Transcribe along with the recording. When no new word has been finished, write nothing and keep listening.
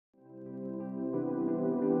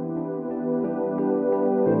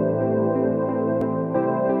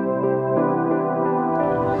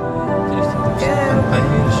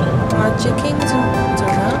Magic Kingdom. I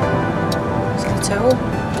don't know. It's a towel.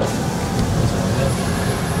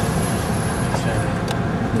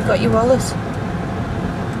 You got your wallet.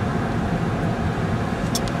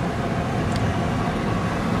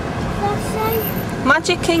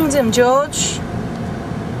 Magic Kingdom, George.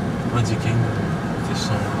 Magic Kingdom. This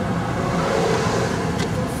song.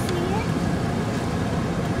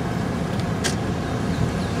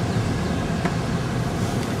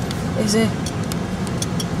 Is it?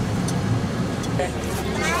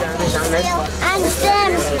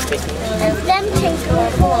 And them two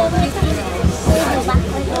go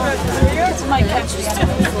It's my catch just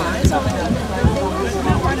flies.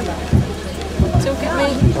 Don't get me.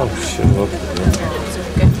 Oh, shut up.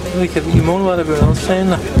 Don't get me. Look at you, moan about everyone else saying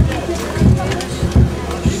that.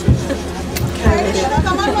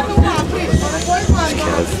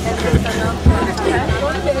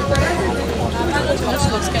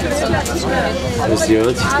 It's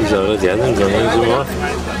George. He's already had them going on more.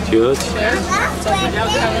 George.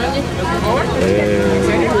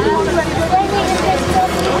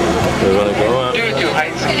 We're going to go on. Due to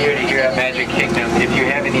heightened security here at Magic Kingdom, if you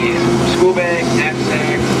have any school bags,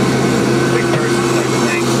 knapsacks, big purses, type of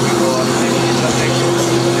things, we go up and subject to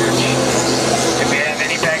search. If we have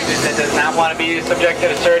any packages that does not want to be subjected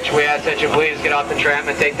to search, we ask that you please get off the tram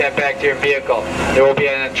and take that back to your vehicle. There will be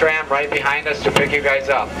a tram right behind us to pick you guys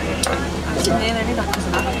up.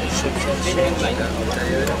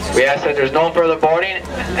 We ask that there's no further boarding,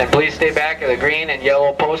 and please stay back at the green and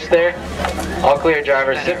yellow post there. All clear,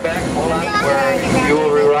 drivers. Sit back, hold on, where you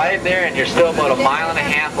will arrive there, and you're still about 1.5 miles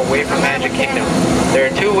away from Magic Kingdom. There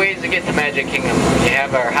are 2 ways to get to Magic Kingdom. You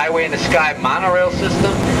have our Highway in the Sky monorail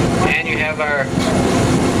system, and you have our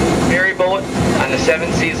ferry boat on the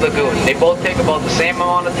Seven Seas Lagoon. They both take about the same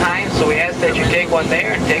amount of time, so we ask that you take one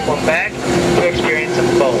there and take one back to experience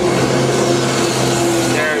them both.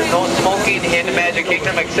 There's no smoking in the Magic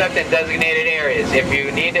Kingdom except in designated areas. If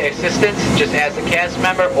you need assistance, just ask the cast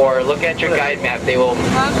member or look at your guide map. They will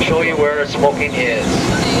show you where smoking is.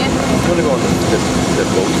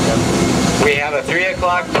 We have a 3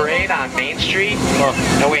 o'clock parade on Main Street,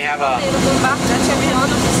 and we have a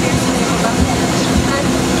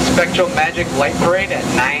Spectral Magic Light Parade at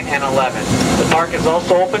 9 and 11. The park is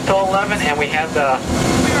also open till 11, and we have the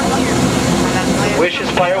Wishes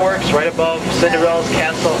fireworks right above Cinderella's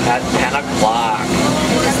castle at 10 o'clock.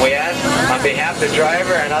 We ask, on behalf of the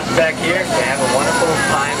driver and us back here, to have a wonderful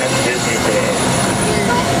time at Disney Day.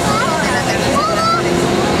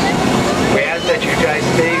 We ask that you guys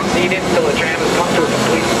stay seated until the tram has come to a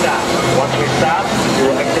complete stop. Once we stop, we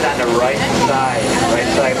will exit on the right side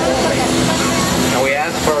only. And we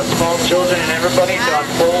ask for small children and everybody to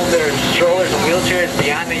unfold their strollers and wheelchairs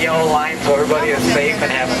beyond the yellow line so everybody is safe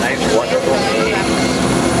and have a nice, wonderful day.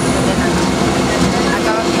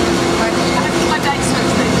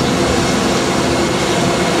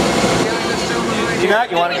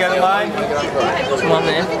 You want to get in line? Come on,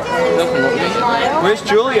 man. Where's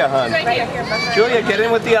Julia, hon? Julia, get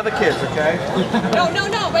in with the other kids, okay? No,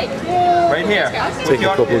 wait. Right here. Take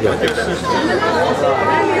a couple again.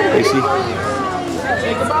 Casey.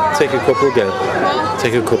 Take a couple again.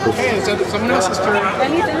 Take a couple. Hey, is that someone else's turn?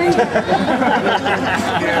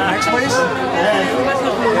 Next place?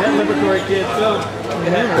 Yeah, liberatory kids, too.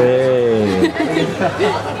 Hey.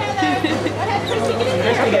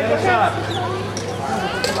 What's up?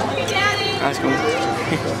 That's cool.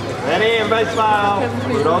 Ready? Everybody smile.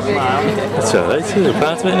 Don't smile. That's alright, see the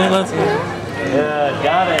part of it, innit, lads? Yeah,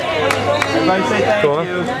 got it. Everybody say thank Go on.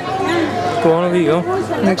 you. Go on, over you go.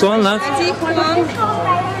 Go on, lads.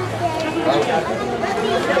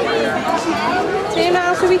 Turn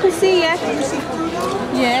around so we can see you. Yes.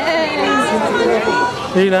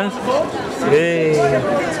 Hey, lads. Hey.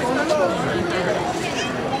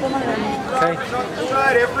 Okay.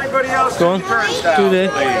 Alright, everybody else. Go on. Do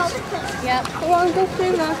this. Yep. Go on, go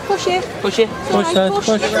through now. Push it. Push it. Push, lads.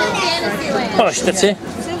 Push. Push, that's it.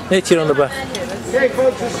 Hit you on the back. Okay,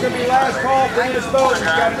 folks, this is going to be last call. Bring the stove.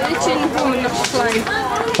 Hit you in the bum and not flying.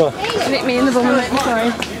 What? Hit me in the bum and not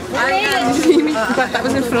flying. That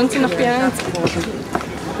was in front and not behind.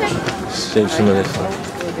 Save some of this.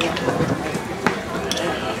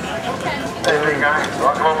 Hey guys,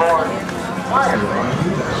 welcome aboard.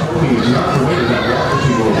 Please not permitted at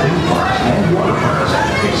water-to-go theme parks and water parks,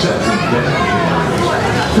 except in designated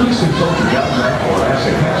areas. Please consult your guide map or ask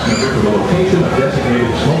a cast member for the location of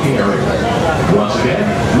designated smoking areas. Once again,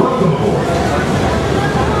 welcome aboard.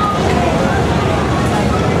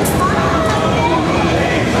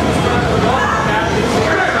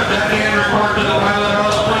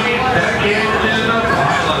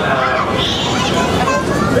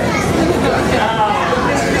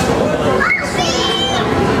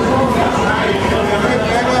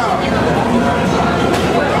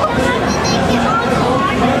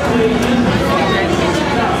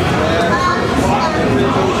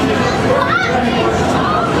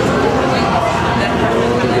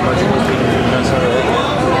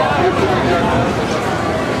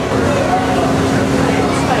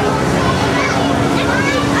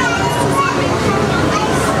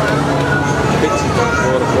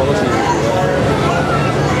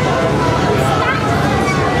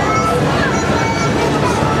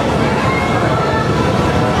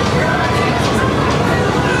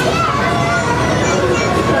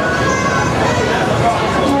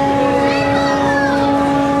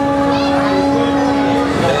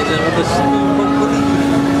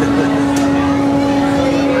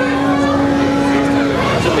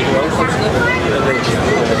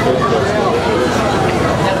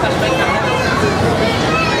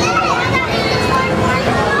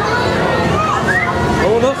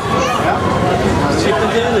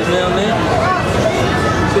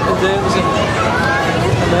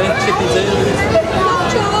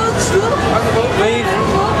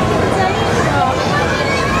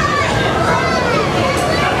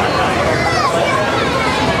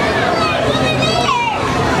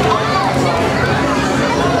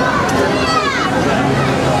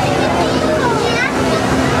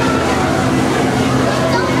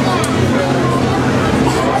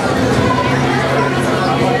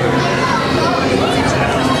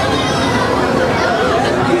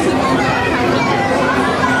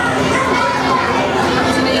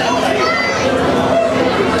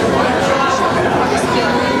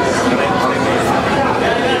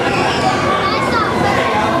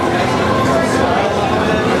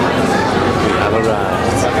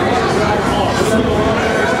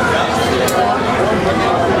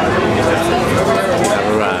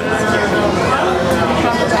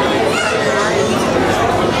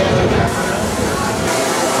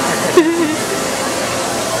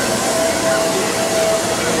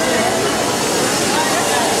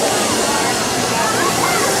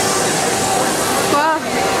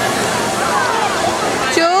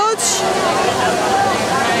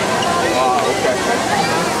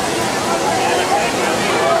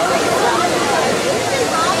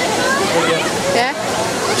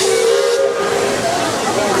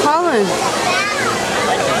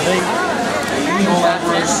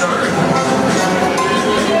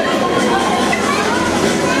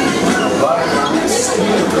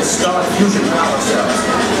 The star fusion power cells.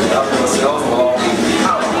 The upper cells will all be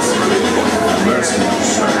powerless. Cumbersome,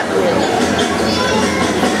 sir.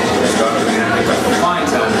 Started to make a fine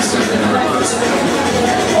time to send in reverse.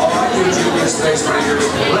 All right, you junior space rangers,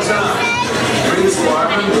 listen up. Green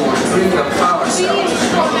Squadron will retrieve the power cells.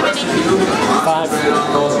 While the rest of you concentrate on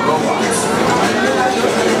those robots.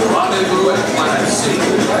 Rendezvous at Planet C.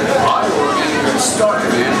 I work in Star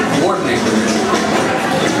Command to coordinate the mission.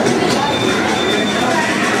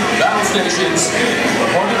 Battle stations,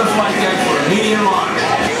 report to the flight deck for immediate launch.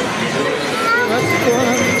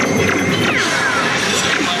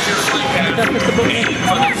 Aim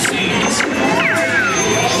for the seas.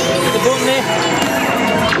 The button there.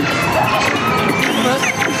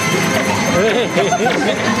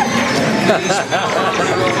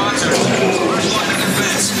 Pretty robots are first line of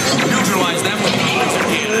defense. Neutralize them with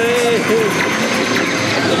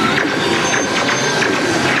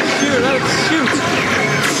Shoot, let's shoot.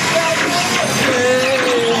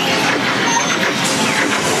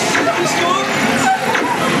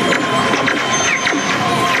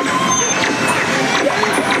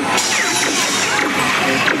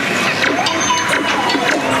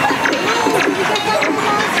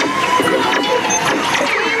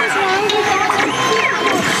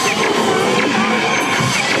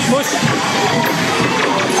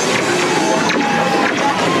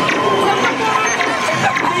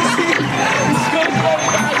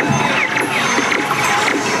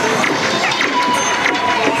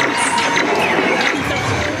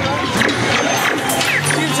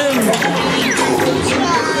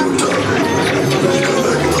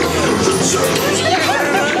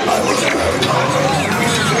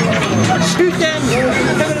 Shoot them!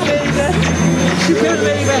 Come on, baby! Shoot them,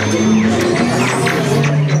 baby!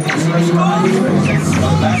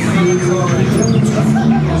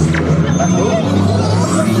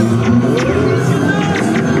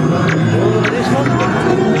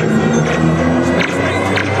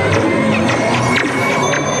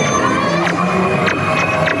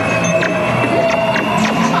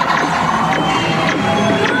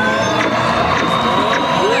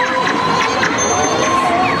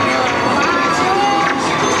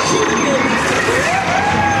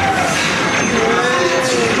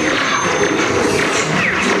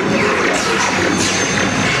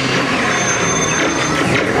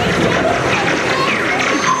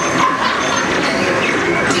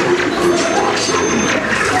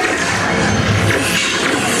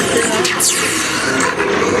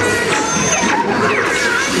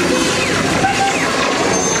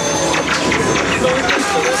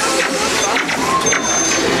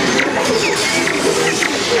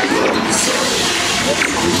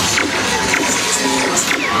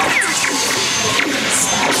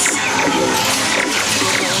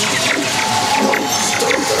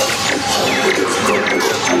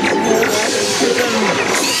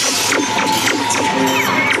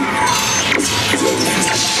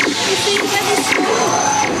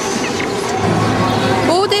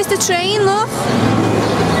 Oh, there's the train, look.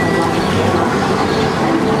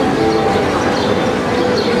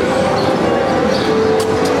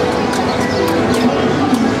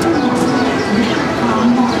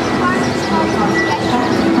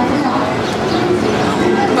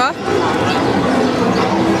 What?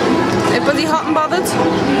 Anybody hot and bothered?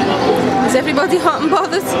 Everybody hot and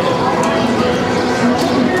bothered.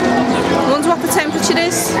 I wonder what the temperature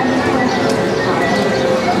is.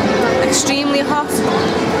 Extremely hot.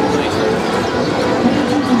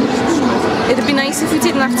 It'd be nice if we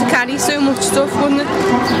didn't have to carry so much stuff, wouldn't it?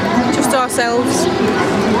 Just ourselves.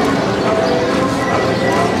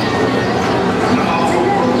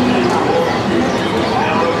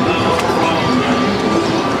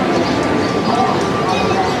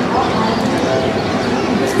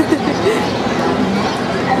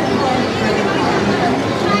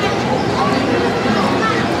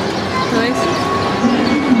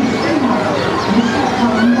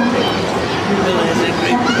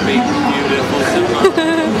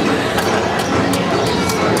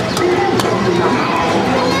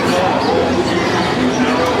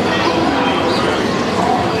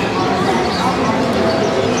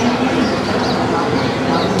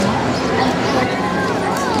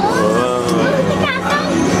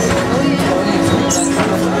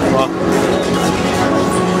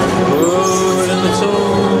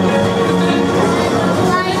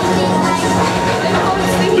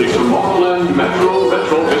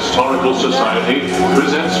 Society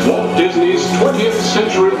presents Walt Disney's 20th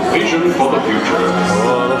century vision for the future.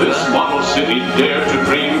 This model city dared to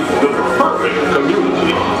dream the perfect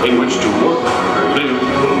community in which to work, live,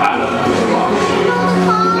 and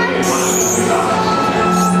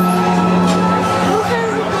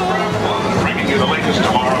bringing you the latest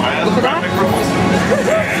Tomorrowland graphic report.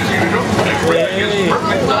 As usual, everything is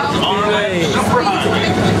perfect on Tomorrowland Super Highway.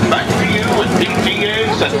 Back to you with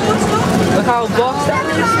DTA Central. Look how boxed that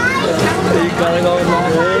is. You gotta go in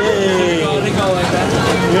that. Hey. You gotta go like that.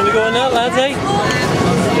 You wanna go in that, lads, eh?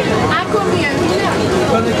 I come here. You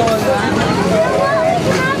wanna go in that?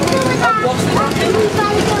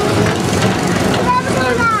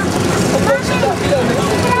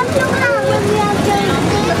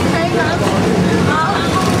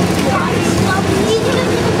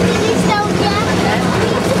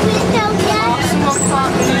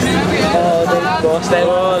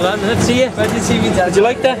 Oh, let's see it. Did you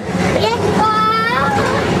like that? Yes,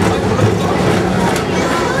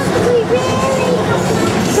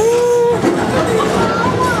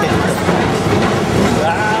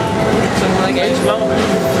 Something like it.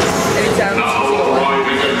 Anytime. Now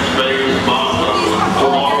arriving in space,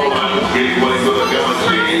 Tomorrowland gateway to the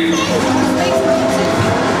galaxy.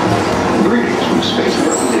 Greetings from space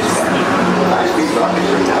dispatch. High-speed rockets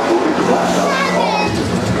are now moving to blast off.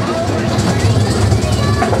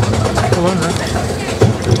 Come on, lad.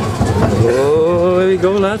 Oh, there we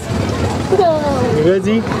go, lads. You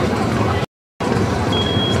ready?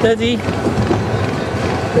 Steady.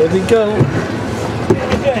 There we go.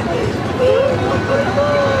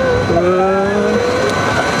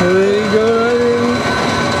 There we go, laddie.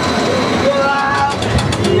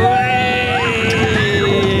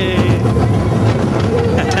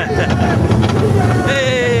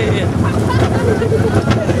 Hey!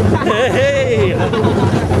 Hey!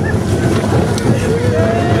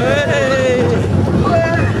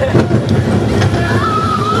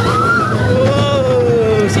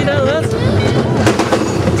 Whoa! See that, lads?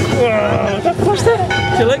 Wow! What's that?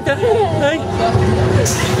 Do you like that? Hey?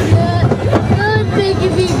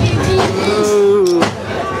 Oh!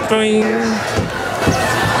 Boing!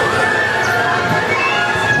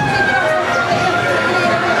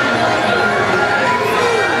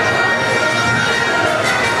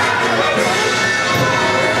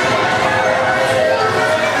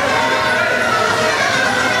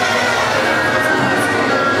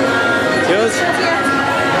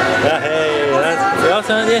 Hey, lads, you all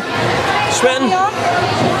aren't you? Sweating?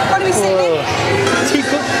 What are we singing?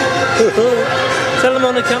 Teacup. Tell them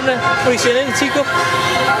on the camera. What are you sitting in? Teacup?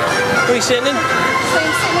 What are you sitting in? So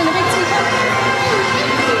you're sitting in a big teacup?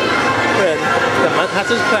 Well, the Mad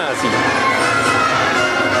Hatter's party.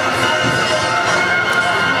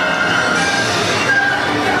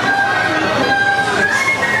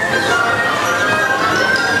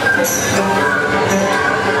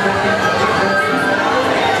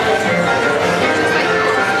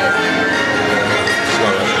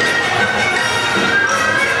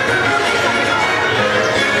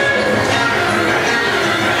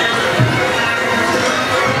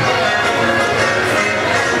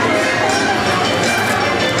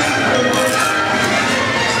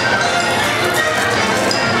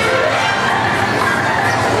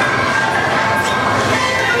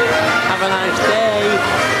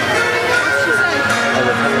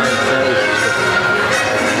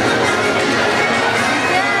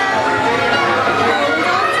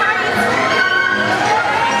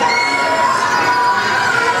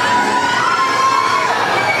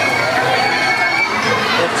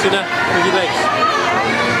 See that? With your legs.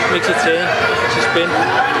 Makes you turn. To spin.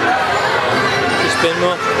 To spin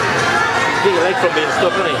more. Get your leg from being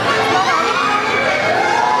stuck on it.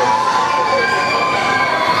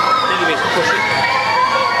 Then you make push it.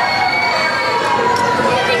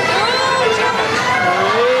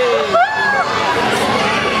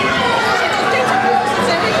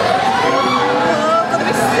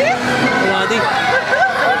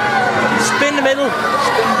 Spin the middle.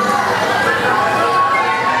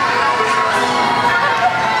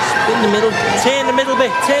 Spin the middle. Turn the middle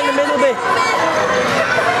bit. Turn the middle bit.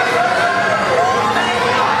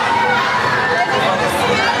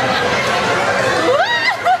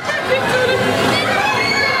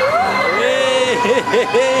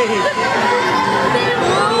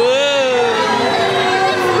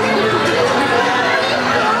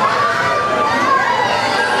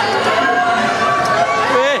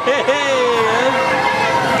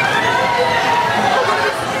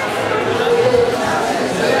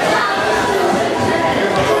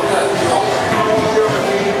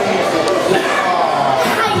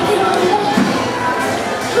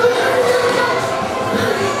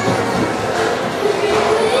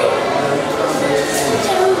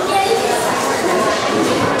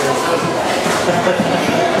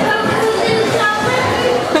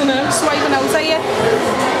 Swiping out at you.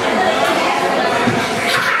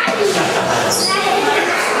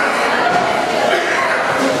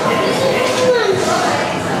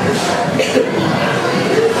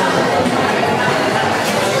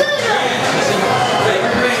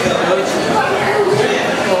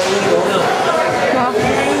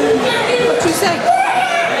 What you say?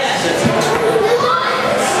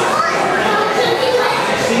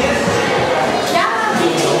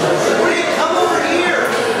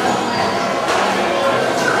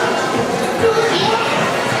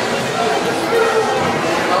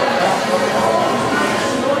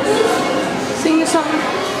 Sing a song.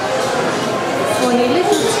 Funny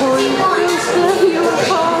little toy will slow your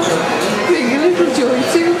heart. Bring a little joy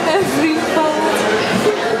to every part.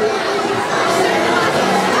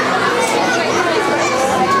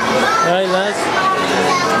 Alright lads.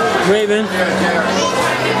 Waving.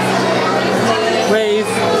 Wave.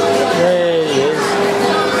 There he is.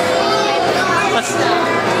 That's...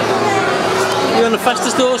 You're on the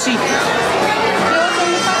fastest horsey.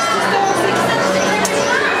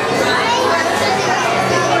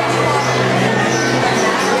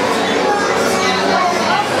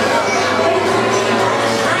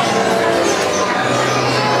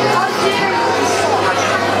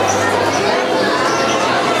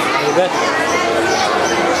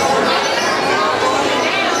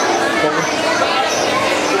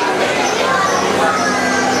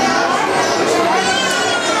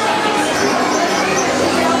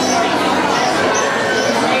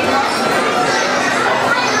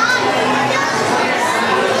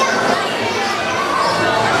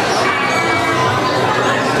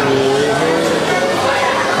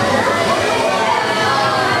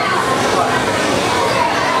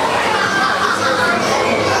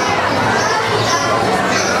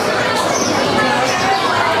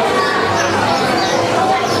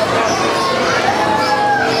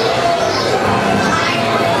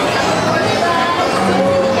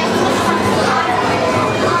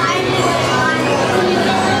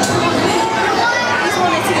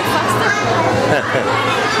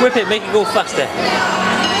 Whip it, make it go faster.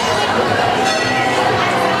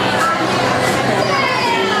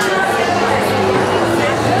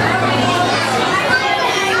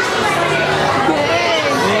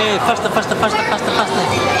 Yeah, faster, faster, faster, faster, faster.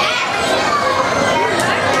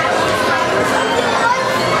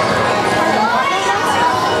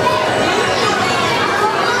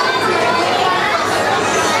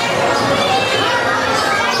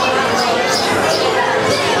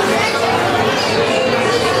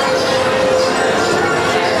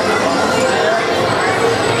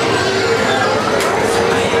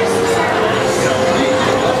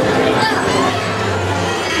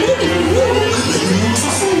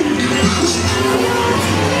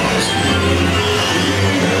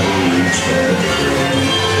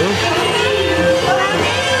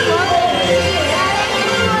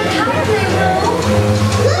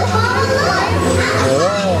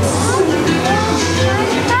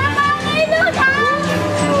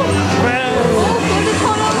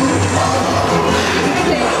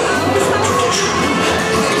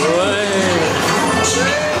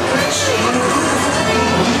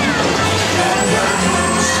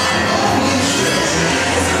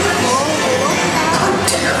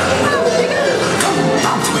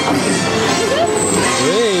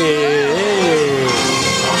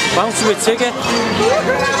 Bounce with ticket.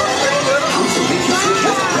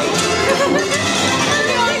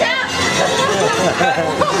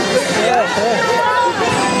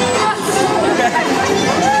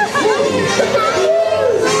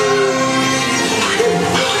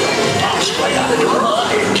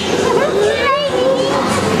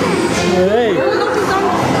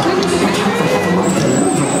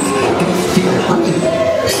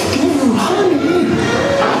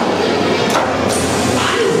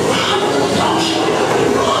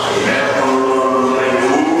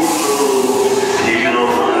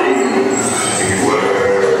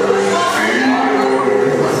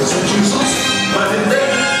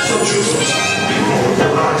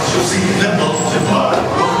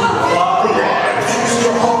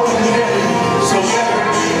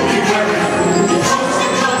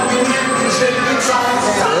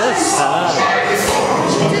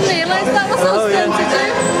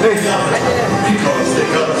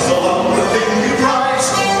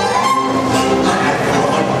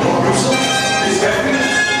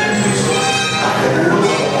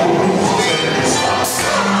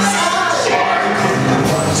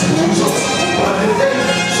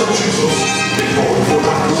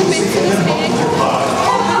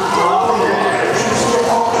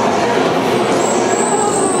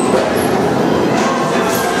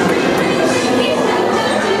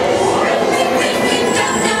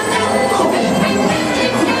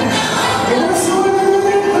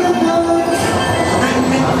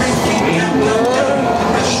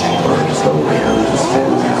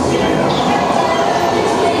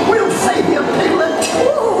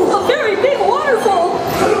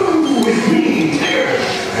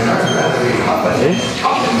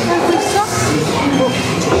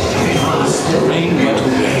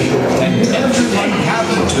 Everyone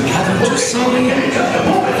gathered together to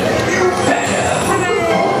say